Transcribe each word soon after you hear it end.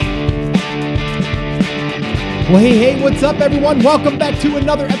Well, hey, what's up, everyone? Welcome back to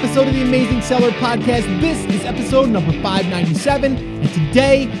another episode of the Amazing Seller Podcast. This is episode number 597, and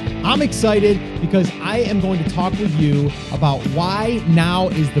today I'm excited because I am going to talk with you about why now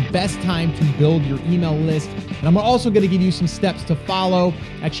is the best time to build your email list. And I'm also going to give you some steps to follow,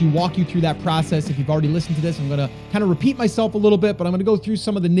 actually walk you through that process. If you've already listened to this, I'm going to kind of repeat myself a little bit, but I'm going to go through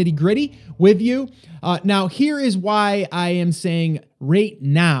some of the nitty-gritty with you. Now, here is why I am saying right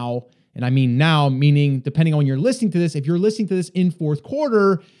now. And I mean now, meaning depending on when you're listening to this, if you're listening to this in fourth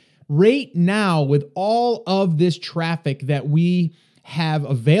quarter, right now with all of this traffic that we have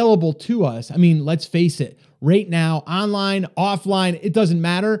available to us, I mean, let's face it, right now, online, offline, it doesn't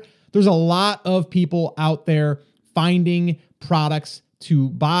matter. There's a lot of people out there finding products to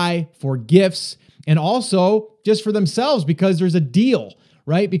buy for gifts and also just for themselves because there's a deal,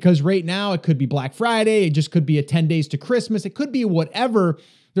 right? Because right now it could be Black Friday, it just could be a 10 days to Christmas, it could be whatever.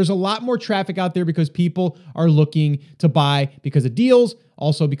 There's a lot more traffic out there because people are looking to buy because of deals,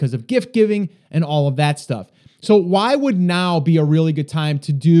 also because of gift giving and all of that stuff. So why would now be a really good time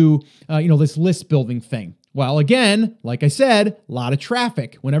to do, this list building thing? Well, again, like I said, a lot of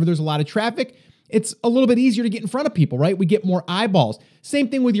traffic. Whenever there's a lot of traffic, it's a little bit easier to get in front of people, right? We get more eyeballs. Same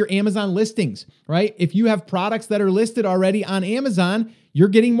thing with your Amazon listings, right? If you have products that are listed already on Amazon, you're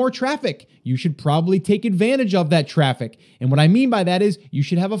getting more traffic. You should probably take advantage of that traffic. And what I mean by that is you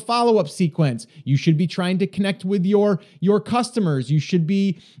should have a follow-up sequence. You should be trying to connect with your customers. You should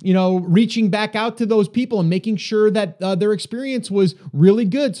be, reaching back out to those people and making sure that their experience was really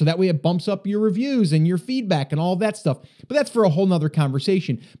good. So that way it bumps up your reviews and your feedback and all that stuff. But that's for a whole nother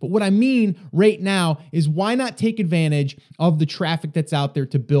conversation. But what I mean right now is why not take advantage of the traffic that's out there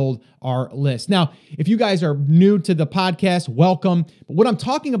to build our list? Now, if you guys are new to the podcast, welcome. But what I'm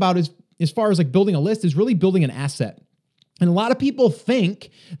talking about is, as far as like building a list, is really building an asset. And a lot of people think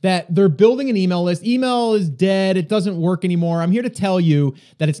that they're building an email list. Email is dead. It doesn't work anymore. I'm here to tell you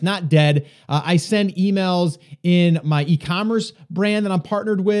that it's not dead. I send emails in my e-commerce brand that I'm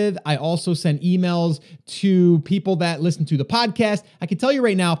partnered with. I also send emails to people that listen to the podcast. I can tell you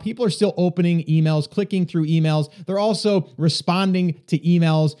right now, people are still opening emails, clicking through emails. They're also responding to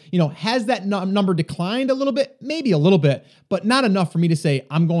emails. Has that number declined a little bit? Maybe a little bit, but not enough for me to say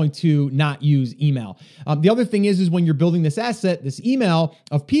I'm going to not use email. The other thing is when you're building this asset, this email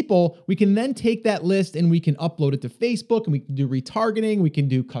of people, we can then take that list and we can upload it to Facebook and we can do retargeting, we can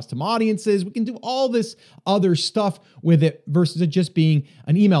do custom audiences, we can do all this other stuff with it versus it just being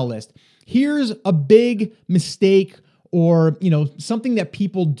an email list. Here's a big mistake or, something that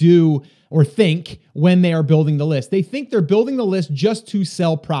people do or think when they are building the list. They think they're building the list just to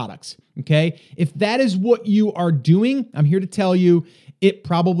sell products, okay? If that is what you are doing, I'm here to tell you, it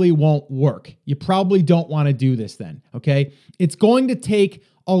probably won't work. You probably don't want to do this then, okay? It's going to take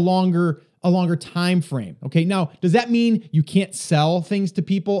a longer time frame, okay? Now, does that mean you can't sell things to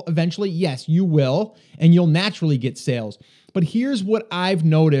people eventually? Yes, you will, and you'll naturally get sales. But here's what I've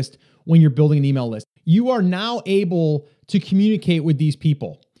noticed when you're building an email list. You are now able to communicate with these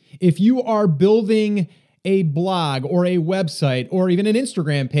people. If you are building a blog or a website or even an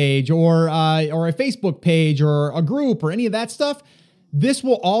Instagram page or a Facebook page or a group or any of that stuff, this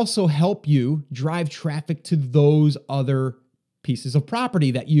will also help you drive traffic to those other pieces of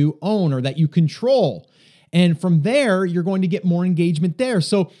property that you own or that you control. And from there, you're going to get more engagement there.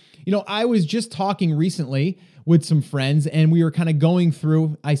 So, I was just talking recently with some friends and we were kind of going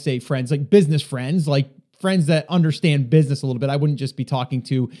through, I say friends, like business friends, like friends that understand business a little bit. I wouldn't just be talking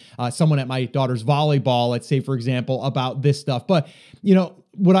to someone at my daughter's volleyball, let's say, for example, about this stuff. But,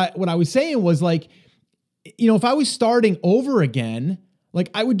 what I was saying was like, if I was starting over again,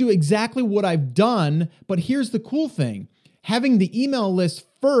 like I would do exactly what I've done. But here's the cool thing. Having the email list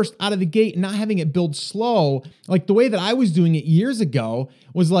first out of the gate and not having it build slow, like the way that I was doing it years ago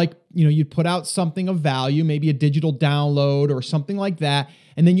was like, you'd put out something of value, maybe a digital download or something like that.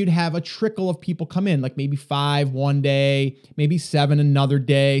 And then you'd have a trickle of people come in, like maybe 5 one day, maybe 7 another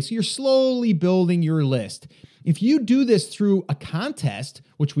day. So you're slowly building your list. If you do this through a contest,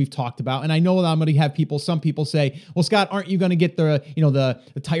 which we've talked about, and I know that I'm going to have some people say, well, Scott, aren't you going to get the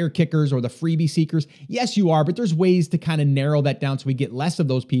tire kickers or the freebie seekers? Yes, you are, but there's ways to kind of narrow that down so we get less of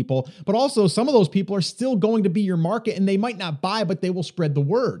those people. But also some of those people are still going to be your market and they might not buy, but they will spread the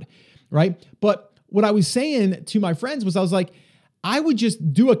word, right? But what I was saying to my friends was I was like, I would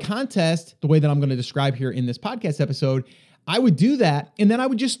just do a contest the way that I'm going to describe here in this podcast episode. I would do that, and then I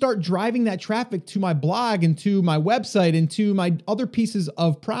would just start driving that traffic to my blog and to my website and to my other pieces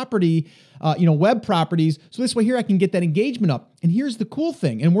of property, web properties. So this way here I can get that engagement up. And here's the cool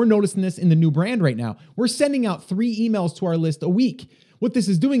thing, and we're noticing this in the new brand right now. We're sending out 3 emails to our list a week. what this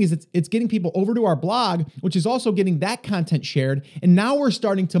is doing is it's getting people over to our blog, which is also getting that content shared. And now we're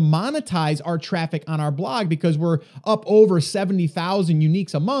starting to monetize our traffic on our blog because we're up over 70,000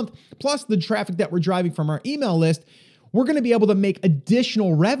 uniques a month, plus the traffic that we're driving from our email list. We're going to be able to make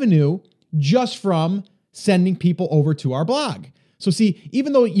additional revenue just from sending people over to our blog. So see,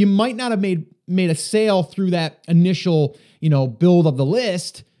 even though you might not have made a sale through that initial, build of the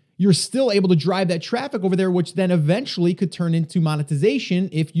list, you're still able to drive that traffic over there, which then eventually could turn into monetization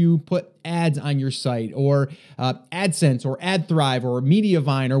if you put ads on your site or AdSense or AdThrive or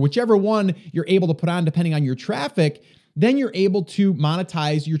Mediavine or whichever one you're able to put on depending on your traffic. Then you're able to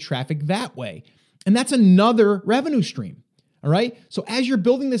monetize your traffic that way. And that's another revenue stream. All right. So as you're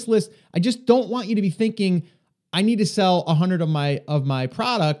building this list, I just don't want you to be thinking, I need to sell 100 of my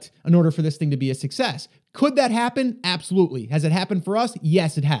product in order for this thing to be a success. Could that happen? Absolutely. Has it happened for us?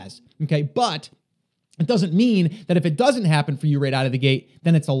 Yes, it has. Okay. But it doesn't mean that if it doesn't happen for you right out of the gate,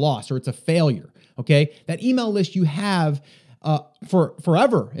 then it's a loss or it's a failure. Okay. That email list you have for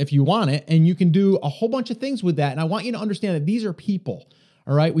forever if you want it, and you can do a whole bunch of things with that. And I want you to understand that these are people.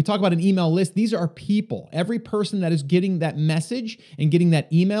 All right. We talk about an email list. These are people. Every person that is getting that message and getting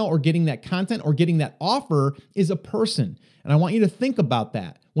that email or getting that content or getting that offer is a person. And I want you to think about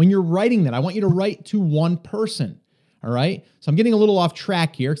that. When you're writing that, I want you to write to one person. All right. So I'm getting a little off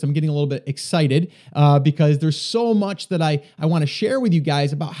track here because I'm getting a little bit excited because there's so much that I want to share with you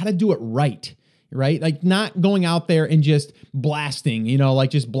guys about how to do it right. Right? Like not going out there and just blasting,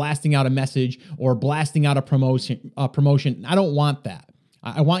 like just blasting out a message or blasting out a promotion. I don't want that.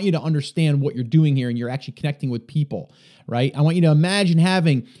 I want you to understand what you're doing here and you're actually connecting with people, right? I want you to imagine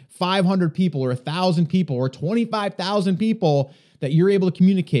having 500 people or 1,000 people or 25,000 people that you're able to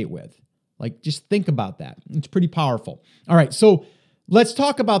communicate with. Like, just think about that. It's pretty powerful. All right, so let's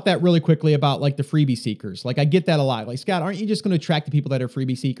talk about that really quickly about like the freebie seekers. Like I get that a lot. Like, Scott, aren't you just going to attract the people that are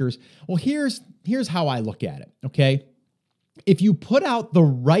freebie seekers? Well, here's how I look at it, okay? If you put out the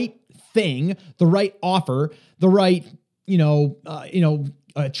right thing, the right offer, the right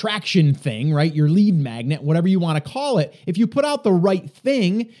attraction thing, right? Your lead magnet, whatever you want to call it. If you put out the right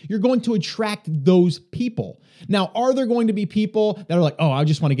thing, you're going to attract those people. Now, are there going to be people that are like, oh, I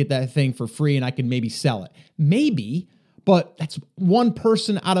just want to get that thing for free and I can maybe sell it? Maybe, but that's one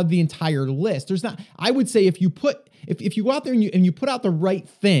person out of the entire list. There's not, I would say if you go out there and you put out the right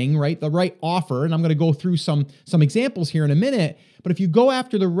thing, right? The right offer, and I'm going to go through some examples here in a minute, but if you go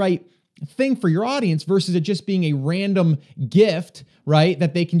after the right thing for your audience versus it just being a random gift, right,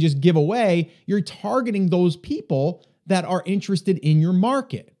 that they can just give away, you're targeting those people that are interested in your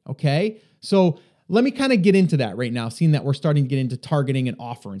market, okay? So let me kind of get into that right now, seeing that we're starting to get into targeting and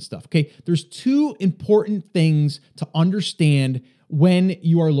offer and stuff, okay? There's two important things to understand when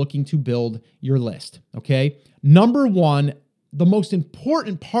you are looking to build your list, okay? Number one, the most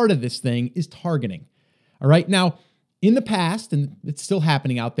important part of this thing is targeting, all right? Now, in the past, and it's still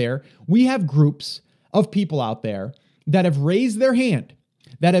happening out there, we have groups of people out there that have raised their hand,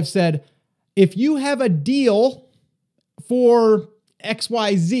 that have said, if you have a deal for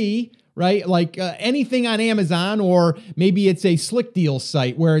XYZ, right? Like anything on Amazon, or maybe it's a Slick Deal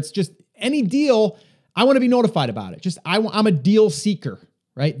site where it's just any deal, I want to be notified about it. I'm a deal seeker,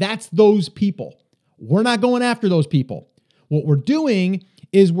 right? That's those people. We're not going after those people. What we're doing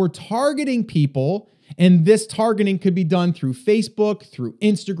is we're targeting people. And this targeting could be done through Facebook, through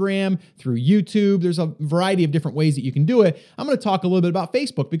Instagram, through YouTube. There's a variety of different ways that you can do it. I'm going to talk a little bit about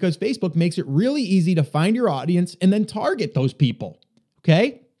Facebook because Facebook makes it really easy to find your audience and then target those people.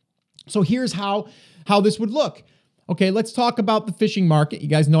 Okay? So here's how this would look. Okay, let's talk about the fishing market. You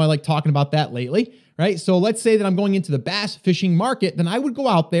guys know I like talking about that lately, right? So let's say that I'm going into the bass fishing market. Then I would go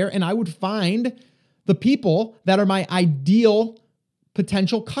out there and I would find the people that are my ideal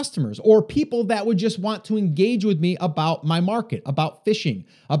potential customers or people that would just want to engage with me about my market, about fishing,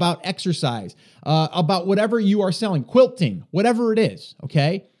 about exercise, about whatever you are selling, quilting, whatever it is,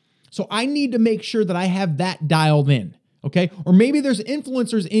 okay? So I need to make sure that I have that dialed in, okay? Or maybe there's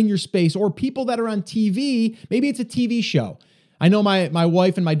influencers in your space or people that are on TV. Maybe it's a TV show. I know my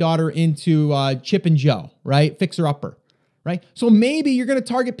wife and my daughter are into Chip and Jo, right? Fixer Upper. Right? So maybe you're going to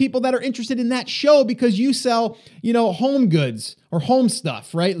target people that are interested in that show because you sell, home goods or home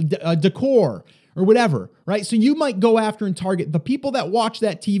stuff, right? Decor or whatever, right? So you might go after and target the people that watch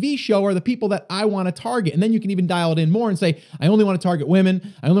that TV show are the people that I want to target. And then you can even dial it in more and say, I only want to target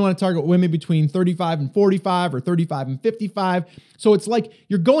women. I only want to target women between 35 and 45 or 35 and 55. So it's like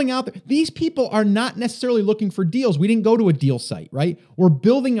you're going out there. These people are not necessarily looking for deals. We didn't go to a deal site, right? We're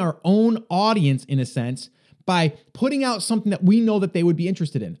building our own audience in a sense by putting out something that we know that they would be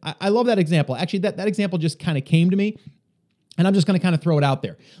interested in. I love that example. Actually, that example just kind of came to me. And I'm just going to kind of throw it out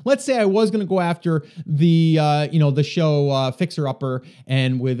there. Let's say I was going to go after the show Fixer Upper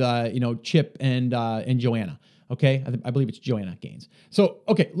and with Chip and Joanna. Okay, I believe it's Joanna Gaines. So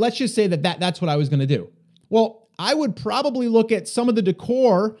okay, let's just say that's what I was going to do. Well, I would probably look at some of the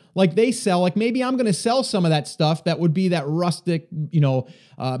decor like they sell. Like maybe I'm going to sell some of that stuff that would be that rustic,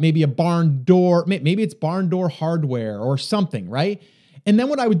 maybe a barn door. Maybe it's barn door hardware or something, right? And then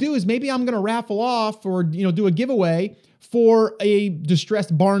what I would do is maybe I'm going to raffle off or do a giveaway for a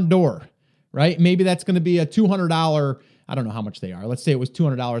distressed barn door, right? Maybe that's going to be a $200, I don't know how much they are. Let's say it was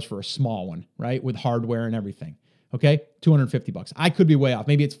 $200 for a small one, right? With hardware and everything. Okay, $250. I could be way off.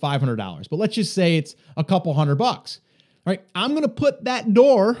 Maybe it's $500, but let's just say it's a couple $100. Right? I'm going to put that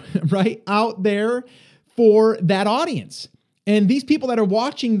door right out there for that audience. And these people that are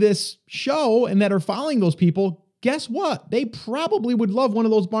watching this show and that are following those people, guess what? They probably would love one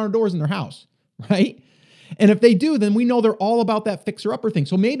of those barn doors in their house, right? And if they do, then we know they're all about that fixer-upper thing.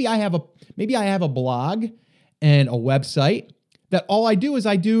 So maybe I have a blog and a website that all I do is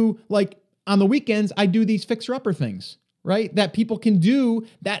like on the weekends, I do these fixer-upper things, right? That people can do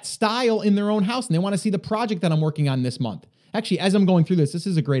that style in their own house, and they want to see the project that I'm working on this month. Actually, as I'm going through this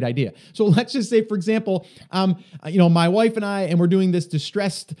is a great idea. So let's just say, for example, my wife and I, and we're doing this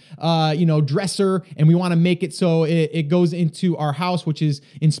distressed, dresser, and we want to make it so it goes into our house, which is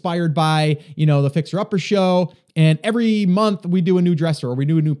inspired by, the Fixer Upper show. And every month we do a new dresser or we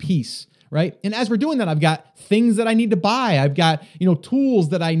do a new piece. Right. And as we're doing that, I've got things that I need to buy. I've got, tools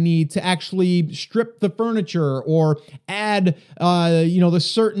that I need to actually strip the furniture or add, the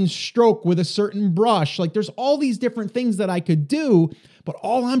certain stroke with a certain brush. Like there's all these different things that I could do. But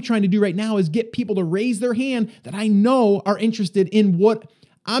all I'm trying to do right now is get people to raise their hand that I know are interested in what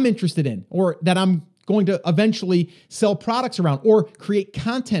I'm interested in, or that I'm going to eventually sell products around or create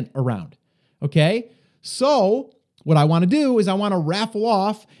content around. Okay. So what I want to do is I want to raffle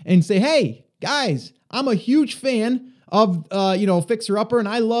off and say, hey, guys, I'm a huge fan of, Fixer Upper, and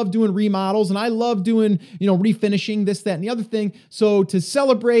I love doing remodels, and I love doing, refinishing, this, that, and the other thing. So to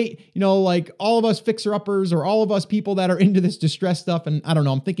celebrate, like all of us Fixer Uppers or all of us people that are into this distress stuff, and I don't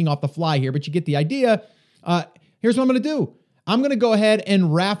know, I'm thinking off the fly here, but you get the idea. Here's what I'm going to do. I'm going to go ahead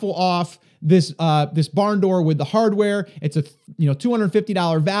and raffle off this barn door with the hardware. It's a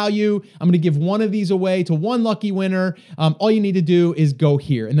 $250 value. I'm going to give one of these away to one lucky winner. All you need to do is go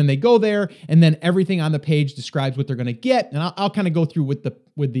here, and then they go there, and then everything on the page describes what they're going to get. And I'll kind of go through with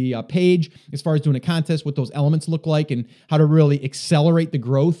the page as far as doing a contest, what those elements look like, and how to really accelerate the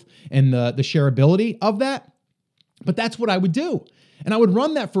growth and the shareability of that. But that's what I would do. And I would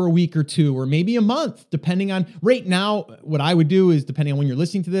run that for a week or two, or maybe a month, depending on right now. What I would do is, depending on when you're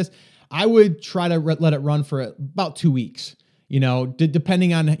listening to this, I would try to let it run for about 2 weeks,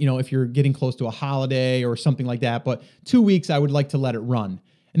 depending on, if you're getting close to a holiday or something like that. But 2 weeks, I would like to let it run.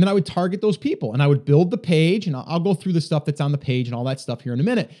 And then I would target those people, and I would build the page, and I'll go through the stuff that's on the page and all that stuff here in a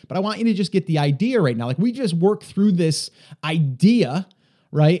minute. But I want you to just get the idea right now. Like we just worked through this idea,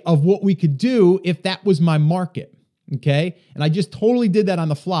 right, of what we could do if that was my market. Okay. And I just totally did that on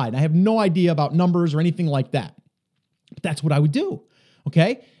the fly. And I have no idea about numbers or anything like that. But that's what I would do.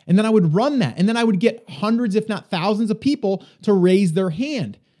 Okay. And then I would run that. And then I would get hundreds, if not thousands of people to raise their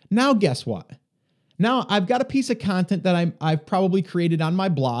hand. Now, guess what? Now I've got a piece of content that I've probably created on my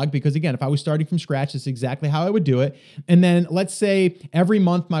blog, because again, if I was starting from scratch, this is exactly how I would do it. And then let's say every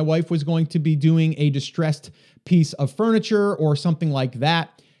month my wife was going to be doing a distressed piece of furniture or something like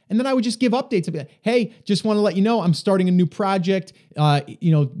that. And then I would just give updates. I'd be like, hey, just want to let you know I'm starting a new project.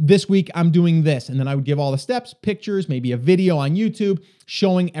 This week I'm doing this. And then I would give all the steps, pictures, maybe a video on YouTube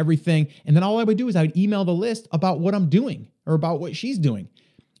showing everything. And then all I would do is I would email the list about what I'm doing or about what she's doing.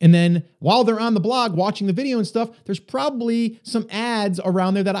 And then while they're on the blog watching the video and stuff, there's probably some ads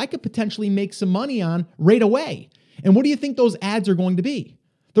around there that I could potentially make some money on right away. And what do you think those ads are going to be?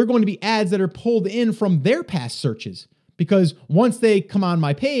 They're going to be ads that are pulled in from their past searches. Because once they come on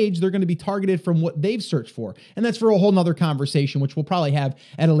my page, they're going to be targeted from what they've searched for. And that's for a whole nother conversation, which we'll probably have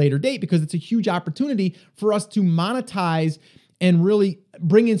at a later date, because it's a huge opportunity for us to monetize and really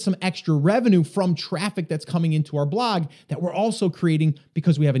bring in some extra revenue from traffic that's coming into our blog that we're also creating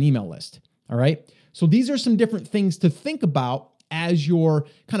because we have an email list. All right. So these are some different things to think about as you're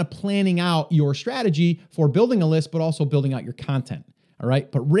kind of planning out your strategy for building a list, but also building out your content. All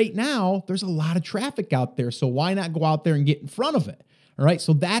right. But right now there's a lot of traffic out there. So why not go out there and get in front of it? All right.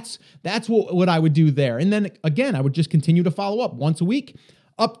 So that's what I would do there. And then again, I would just continue to follow up once a week,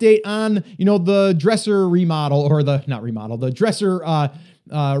 update on, the dresser remodel, or the dresser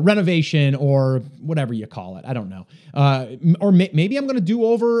renovation or whatever you call it. I don't know. Or maybe I'm going to do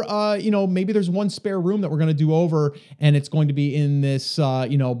over, maybe there's one spare room that we're going to do over, and it's going to be in this,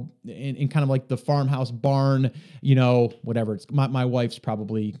 in kind of like the farmhouse barn, whatever. It's my wife's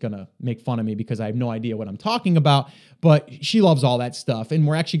probably going to make fun of me because I have no idea what I'm talking about, but she loves all that stuff. And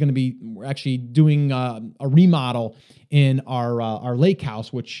we're actually doing a remodel in our lake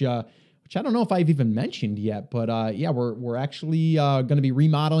house, which I don't know if I've even mentioned yet, but we're actually going to be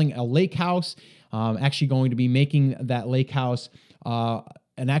remodeling a lake house. Actually going to be making that lake house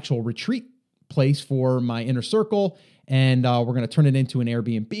an actual retreat place for my inner circle, and we're going to turn it into an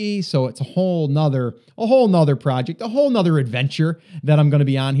Airbnb. So it's a whole nother project, a whole nother adventure that I'm going to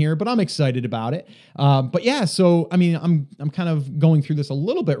be on here. But I'm excited about it. So I mean, I'm kind of going through this a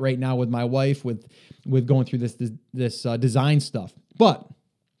little bit right now with my wife, with going through this design stuff, but.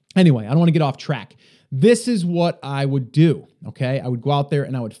 Anyway, I don't want to get off track. This is what I would do, okay? I would go out there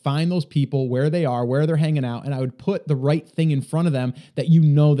and I would find those people where they are, where they're hanging out, and I would put the right thing in front of them that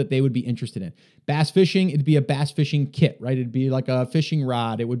that they would be interested in. Bass fishing, it'd be a bass fishing kit, right? It'd be like a fishing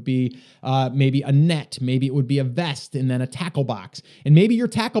rod. It would be maybe a net. Maybe it would be a vest and then a tackle box. And maybe your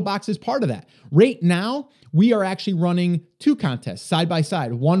tackle box is part of that. Right now, we are actually running 2 contests side by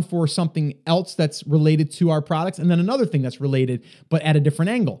side, one for something else that's related to our products, and then another thing that's related, but at a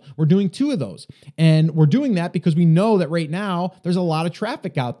different angle. We're doing 2 of those. And we're doing that because we know that right now there's a lot of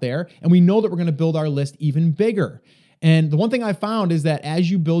traffic out there, and we know that we're going to build our list even bigger. And the one thing I found is that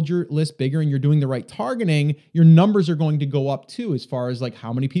as you build your list bigger and you're doing the right targeting, your numbers are going to go up too, as far as like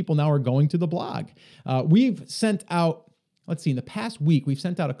how many people now are going to the blog. We've sent out, in the past week, we've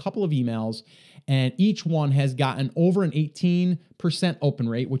sent out a couple of emails, and each one has gotten over an 18% open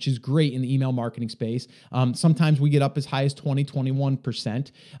rate, which is great in the email marketing space. Sometimes we get up as high as 20,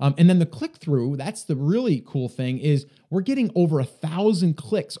 21%. And then the click-through, that's the really cool thing, is we're getting over 1,000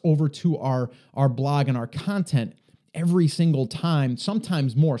 clicks over to our blog and our content every single time,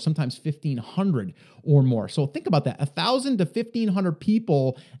 sometimes more, sometimes 1,500 or more. So think about that, 1,000 to 1,500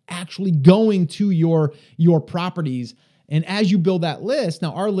 people actually going to your properties. And as you build that list,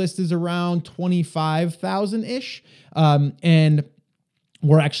 now our list is around 25,000-ish, and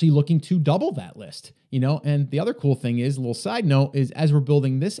we're actually looking to double that list, And the other cool thing is, a little side note, is as we're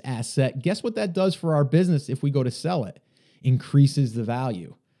building this asset, guess what that does for our business if we go to sell it? Increases the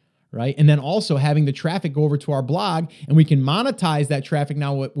value. Right. And then also having the traffic go over to our blog, and we can monetize that traffic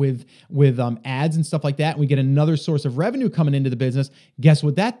now with ads and stuff like that. And we get another source of revenue coming into the business. Guess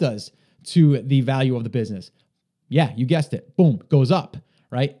what that does to the value of the business? Yeah, you guessed it. Boom, goes up.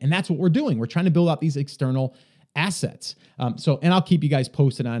 Right. And that's what we're doing. We're trying to build out these external assets. And I'll keep you guys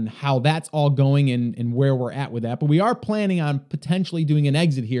posted on how that's all going and where we're at with that. But we are planning on potentially doing an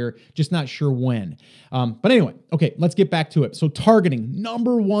exit here, just not sure when. But anyway, okay, let's get back to it. So targeting,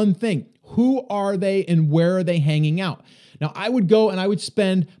 number one thing, who are they and where are they hanging out? Now, I would go and I would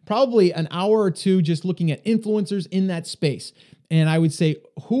spend probably an hour or two just looking at influencers in that space. And I would say,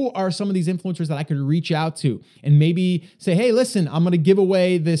 who are some of these influencers that I could reach out to and maybe say, hey, listen, I'm going to give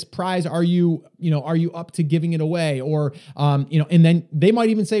away this prize. Are you up to giving it away? Or, and then they might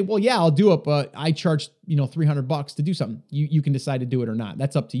even say, well, yeah, I'll do it, but I charge, $300 to do something. You can decide to do it or not.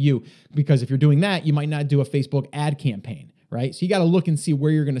 That's up to you. Because if you're doing that, you might not do a Facebook ad campaign, right? So you got to look and see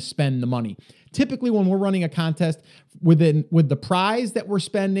where you're going to spend the money. Typically, when we're running a contest with the prize that we're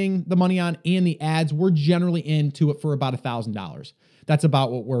spending the money on and the ads, we're generally into it for about $1,000. That's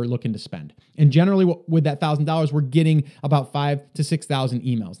about what we're looking to spend. And generally, with that $1,000, we're getting about 5,000 to 6,000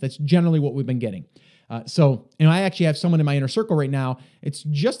 emails. That's generally what we've been getting. I actually have someone in my inner circle right now. It's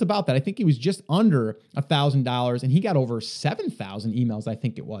just about that. I think he was just under $1,000, and he got over 7,000 emails, I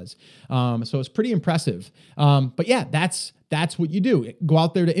think it was. So it's pretty impressive. But yeah, that's what you do. Go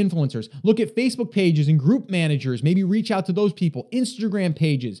out there to influencers. Look at Facebook pages and group managers. Maybe reach out to those people. Instagram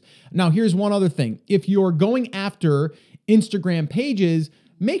pages. Now, here's one other thing. If you're going after Instagram pages,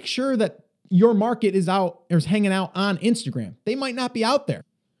 make sure that your market is hanging out on Instagram. They might not be out there.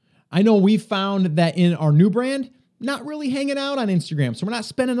 I know we found that in our new brand, not really hanging out on Instagram. So we're not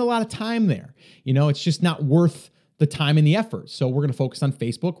spending a lot of time there. It's just not worth the time and the effort. So we're going to focus on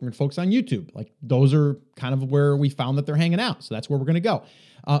Facebook. We're going to focus on YouTube. Like those are kind of where we found that they're hanging out. So that's where we're going to go.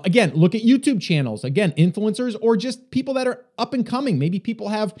 Again, look at YouTube channels. Again, influencers or just people that are up and coming. Maybe people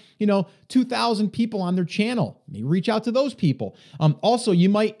have, 2,000 people on their channel. Maybe reach out to those people. Also, you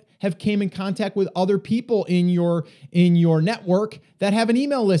might have came in contact with other people in your network that have an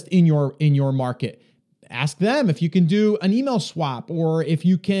email list in your market. Ask them if you can do an email swap or if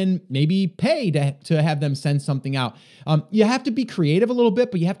you can maybe pay to have them send something out. You have to be creative a little bit,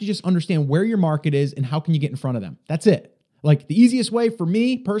 but you have to just understand where your market is and how can you get in front of them. That's it. Like the easiest way for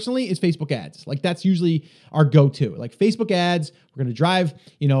me personally is Facebook ads. Like that's usually our go-to. Like Facebook ads, we're going to drive,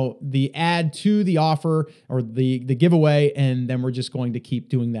 the ad to the offer or the giveaway, and then we're just going to keep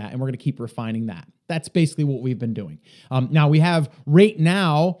doing that, and we're going to keep refining that. That's basically what we've been doing. Now we have right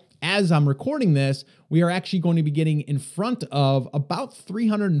now, as I'm recording this, we are actually going to be getting in front of about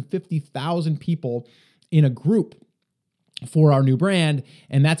 350,000 people in a group for our new brand,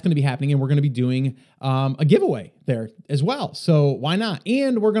 and that's going to be happening, and we're going to be doing a giveaway there as well. So why not?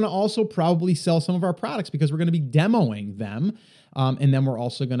 And we're going to also probably sell some of our products because we're going to be demoing them, and then we're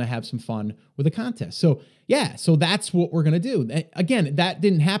also going to have some fun with a contest. So yeah, so that's what we're going to do. Again, that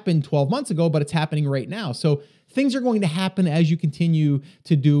didn't happen 12 months ago, but it's happening right now. So things are going to happen as you continue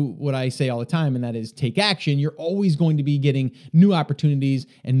to do what I say all the time, and that is take action. You're always going to be getting new opportunities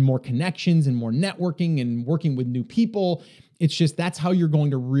and more connections and more networking and working with new people. It's just that's how you're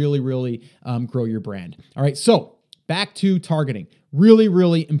going to really, really grow your brand. All right, so back to targeting. Really,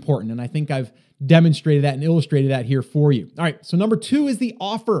 really important, and I think I've demonstrated that and illustrated that here for you. All right, so number 2 is the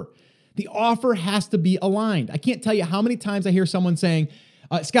offer. The offer has to be aligned. I can't tell you how many times I hear someone saying,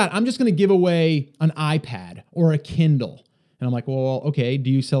 Scott, I'm just going to give away an iPad or a Kindle. And I'm like, well, okay, do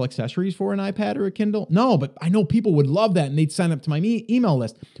you sell accessories for an iPad or a Kindle? No, but I know people would love that and they'd sign up to my email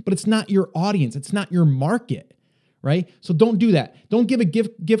list, but it's not your audience. It's not your market, right? So don't do that. Don't give a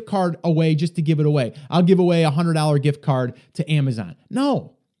gift card away just to give it away. I'll give away a $100 gift card to Amazon.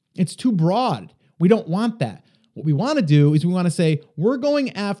 No, it's too broad. We don't want that. What we want to do is we want to say, we're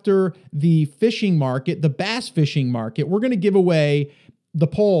going after the fishing market, the bass fishing market. We're going to give away the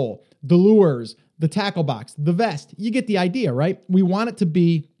pole, the lures, the tackle box, the vest. You get the idea, right? We want it to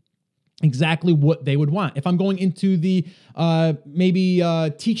be exactly what they would want. If I'm going into the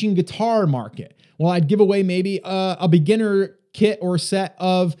teaching guitar market, well, I'd give away maybe a beginner kit or set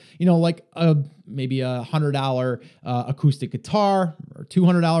of, maybe a $100 acoustic guitar or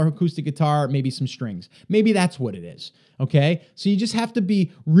 $200 acoustic guitar, maybe some strings. Maybe that's what it is. Okay. So you just have to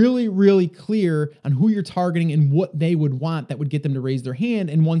be really, really clear on who you're targeting and what they would want that would get them to raise their hand.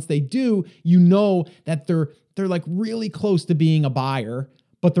 And once they do, you know that they're like really close to being a buyer,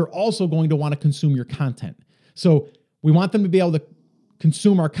 but they're also going to want to consume your content. So we want them to be able to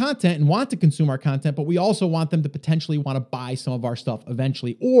consume our content and want to consume our content, but we also want them to potentially want to buy some of our stuff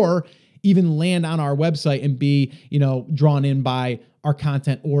eventually, or even land on our website and be, drawn in by our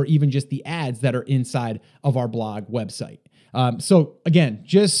content, or even just the ads that are inside of our blog website. So again,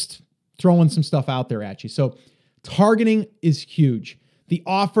 just throwing some stuff out there at you. So targeting is huge. The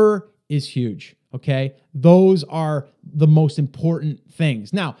offer is huge. Okay. Those are the most important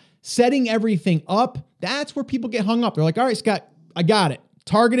things. Now, setting everything up, that's where people get hung up. They're like, all right, Scott, I got it.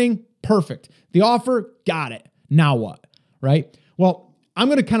 Targeting, perfect. The offer, got it. Now what? Right? Well, I'm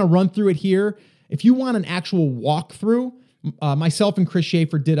going to kind of run through it here. If you want an actual walkthrough, myself and Chris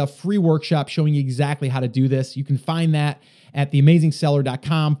Schaefer did a free workshop showing you exactly how to do this. You can find that at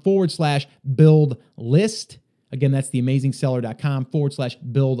theamazingseller.com/build list. Again, that's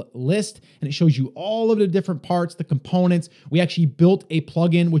theamazingseller.com/build list. And it shows you all of the different parts, the components. We actually built a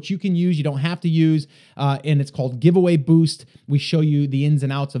plugin, which you can use. You don't have to use. And it's called Giveaway Boost. We show you the ins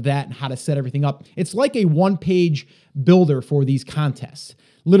and outs of that and how to set everything up. It's like a one-page builder for these contests.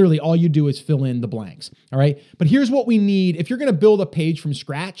 Literally, all you do is fill in the blanks. All right. But here's what we need. If you're going to build a page from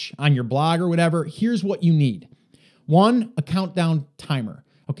scratch on your blog or whatever, here's what you need. 1, a countdown timer.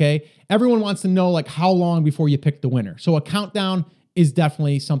 Okay. Everyone wants to know like how long before you pick the winner. So a countdown is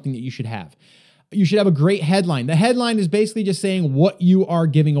definitely something that you should have. You should have a great headline. The headline is basically just saying what you are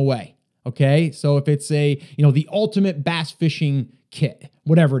giving away. Okay. So if it's the ultimate bass fishing kit,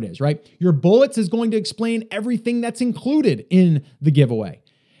 whatever it is, right? Your bullets is going to explain everything that's included in the giveaway.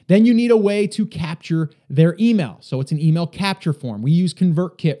 Then you need a way to capture their email. So it's an email capture form. We use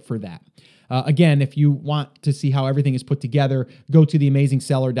ConvertKit for that. Again, if you want to see how everything is put together, go to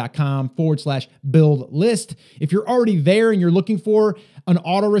theamazingseller.com/build list. If you're already there and you're looking for an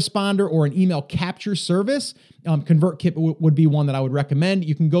autoresponder or an email capture service, ConvertKit would be one that I would recommend.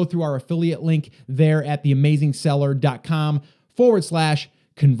 You can go through our affiliate link there at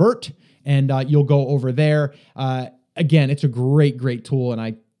theamazingseller.com/convert, and you'll go over there. Again, it's a great, great tool, and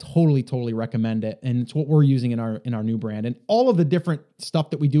I totally recommend it. And it's what we're using in our new brand. And all of the different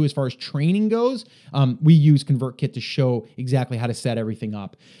stuff that we do as far as training goes, we use ConvertKit to show exactly how to set everything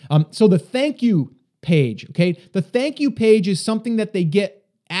up. So the thank you page, okay? The thank you page is something that they get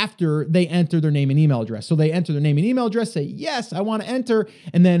after they enter their name and email address. So they enter their name and email address, say, yes, I want to enter.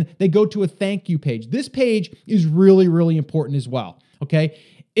 And then they go to a thank you page. This page is really, really important as well. Okay.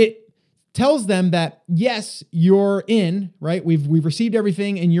 It tells them that, yes, you're in, right? We've received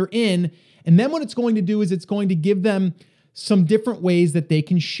everything and you're in. And then what it's going to do is it's going to give them some different ways that they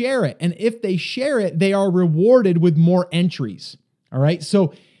can share it. And if they share it, they are rewarded with more entries. All right.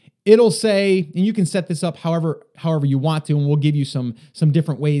 So it'll say, and you can set this up however you want to, and we'll give you some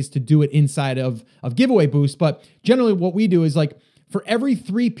different ways to do it inside of Giveaway Boost. But generally what we do is like for every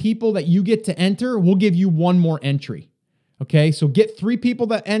 3 people that you get to enter, we'll give you 1 more entry. Okay. So get 3 people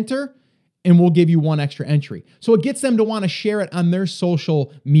that enter and we'll give you 1 extra entry. So it gets them to want to share it on their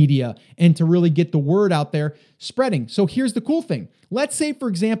social media and to really get the word out there spreading. So here's the cool thing. Let's say, for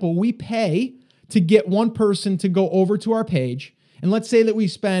example, we pay to get one person to go over to our page. And let's say that we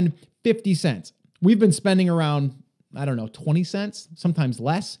spend 50 cents. We've been spending around, 20 cents, sometimes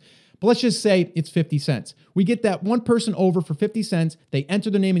less. But let's just say it's 50 cents. We get that one person over for 50 cents. They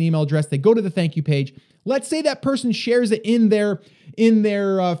enter their name and email address. They go to the thank you page. Let's say that person shares it in their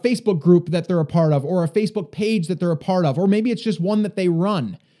Facebook group that they're a part of, or a Facebook page that they're a part of, or maybe it's just one that they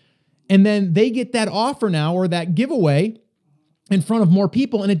run. And then they get that offer now, or that giveaway in front of more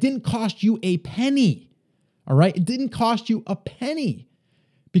people, and it didn't cost you a penny. All right? It didn't cost you a penny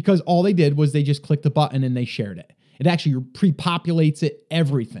because all they did was they just clicked the button and they shared it. It actually pre-populates it,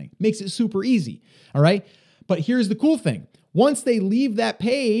 everything. Makes it super easy. All right? But here's the cool thing. Once they leave that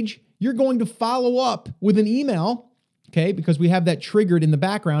page, you're going to follow up with an email, okay? Because we have that triggered in the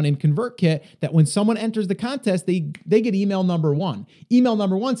background in ConvertKit that when someone enters the contest, they get email number 1. Email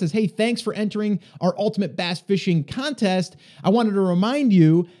number 1 says, hey, thanks for entering our Ultimate Bass Fishing Contest. I wanted to remind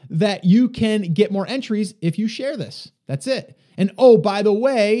you that you can get more entries if you share this. That's it. And oh, by the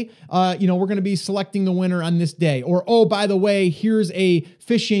way, we're going to be selecting the winner on this day. Or oh, by the way, here's a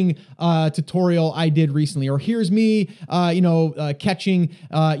fishing tutorial I did recently. Or here's me, catching,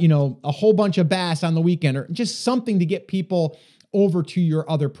 a whole bunch of bass on the weekend. Or just something to get people over to your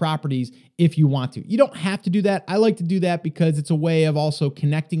other properties if you want to. You don't have to do that. I like to do that because it's a way of also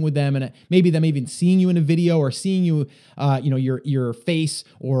connecting with them and maybe them even seeing you in a video or seeing you, your face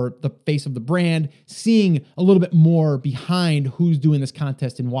or the face of the brand, seeing a little bit more behind who's doing this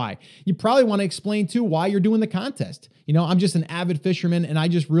contest and why. You probably want to explain too why you're doing the contest. I'm just an avid fisherman and I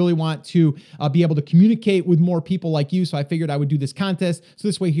just really want to be able to communicate with more people like you. So I figured I would do this contest. So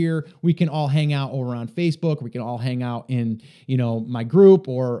this way here, we can all hang out over on Facebook. We can all hang out in, my group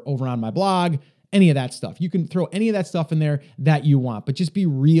or over on my blog, any of that stuff. You can throw any of that stuff in there that you want, but just be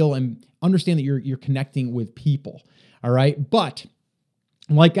real and understand that you're connecting with people. All right. But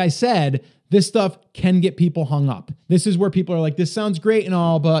like I said, this stuff can get people hung up. This is where people are like, this sounds great and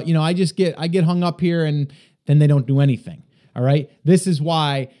all, but I get hung up here and then they don't do anything. All right. This is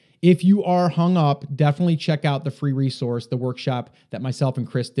why if you are hung up, definitely check out the free resource, the workshop that myself and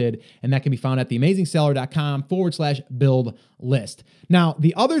Chris did. And that can be found at theamazingseller.com/build list. Now,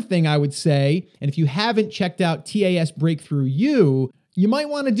 the other thing I would say, and if you haven't checked out TAS Breakthrough You might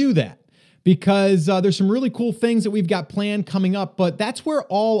want to do that. Because there's some really cool things that we've got planned coming up, but that's where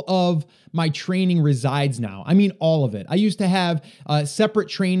all of my training resides now. I mean, all of it. I used to have separate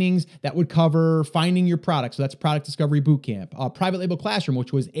trainings that would cover finding your product. So that's Product Discovery Bootcamp, Private Label Classroom,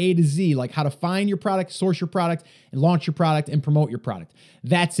 which was A to Z, like how to find your product, source your product, and launch your product and promote your product.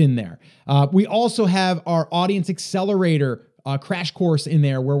 That's in there. We also have our Audience Accelerator crash course in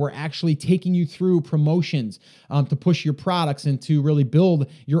there where we're actually taking you through promotions to push your products and to really build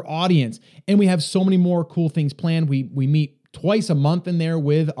your audience. And we have so many more cool things planned. We meet twice a month in there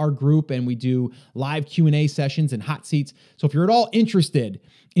with our group and we do live Q&A sessions and hot seats. So if you're at all interested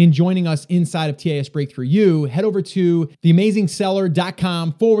in joining us inside of TAS Breakthrough You, head over to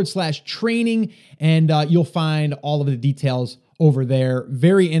theamazingseller.com/training and you'll find all of the details over there.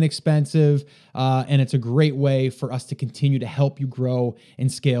 Very inexpensive, and it's a great way for us to continue to help you grow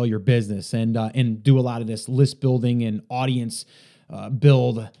and scale your business and do a lot of this list building and audience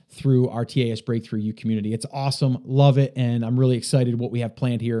build through our TAS Breakthrough You community. It's awesome. Love it. And I'm really excited what we have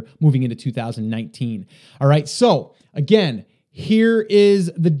planned here moving into 2019. All right. So again, here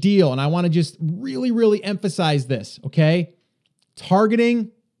is the deal. And I want to just really, really emphasize this. Okay.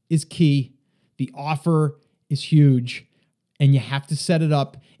 Targeting is key. The offer is huge. And you have to set it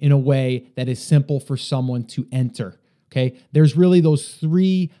up in a way that is simple for someone to enter, okay? There's really those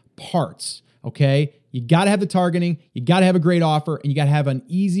 3 parts, okay? You got to have the targeting, you got to have a great offer, and you got to have an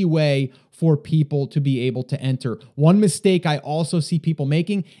easy way for people to be able to enter. One mistake I also see people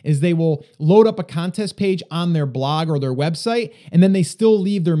making is they will load up a contest page on their blog or their website, and then they still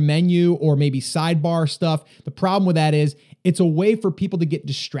leave their menu or maybe sidebar stuff. The problem with that is it's a way for people to get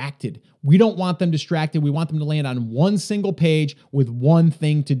distracted. We don't want them distracted. We want them to land on one single page with one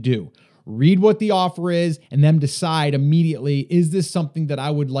thing to do. Read what the offer is and then decide immediately, is this something that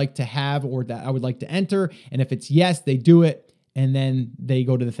I would like to have or that I would like to enter? And if it's yes, they do it. And then they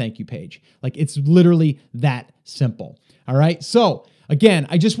go to the thank you page. Like it's literally that simple. All right. So again,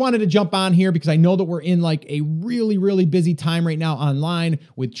 I just wanted to jump on here because I know that we're in like a really, really busy time right now online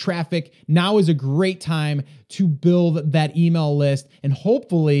with traffic. Now is a great time to build that email list. And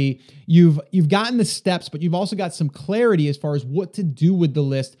hopefully you've gotten the steps, but you've also got some clarity as far as what to do with the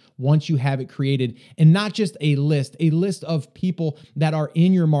list once you have it created. And not just a list of people that are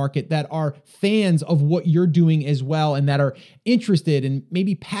in your market, that are fans of what you're doing as well, and that are interested and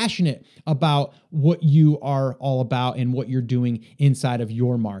maybe passionate about what you are all about and what you're doing inside of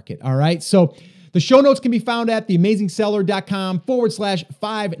your market. All right. So the show notes can be found at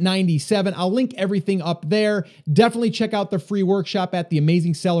theamazingseller.com/597. I'll link everything up there. Definitely check out the free workshop at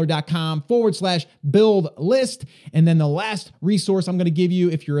theamazingseller.com/build list. And then the last resource I'm going to give you,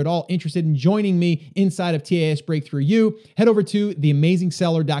 if you're at all interested in joining me inside of TAS Breakthrough You, head over to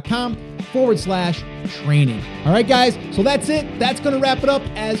theamazingseller.com/training. All right, guys. So that's it. That's going to wrap it up.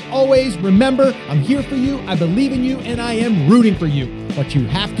 As always, remember, I'm here for you. I believe in you, and I am rooting for you. But you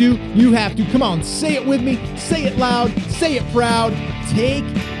have to. Come on, say it with me. Say it loud. Say it proud. Take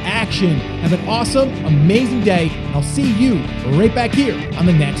action. Have an awesome, amazing day. I'll see you right back here on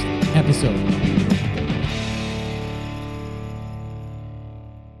the next episode.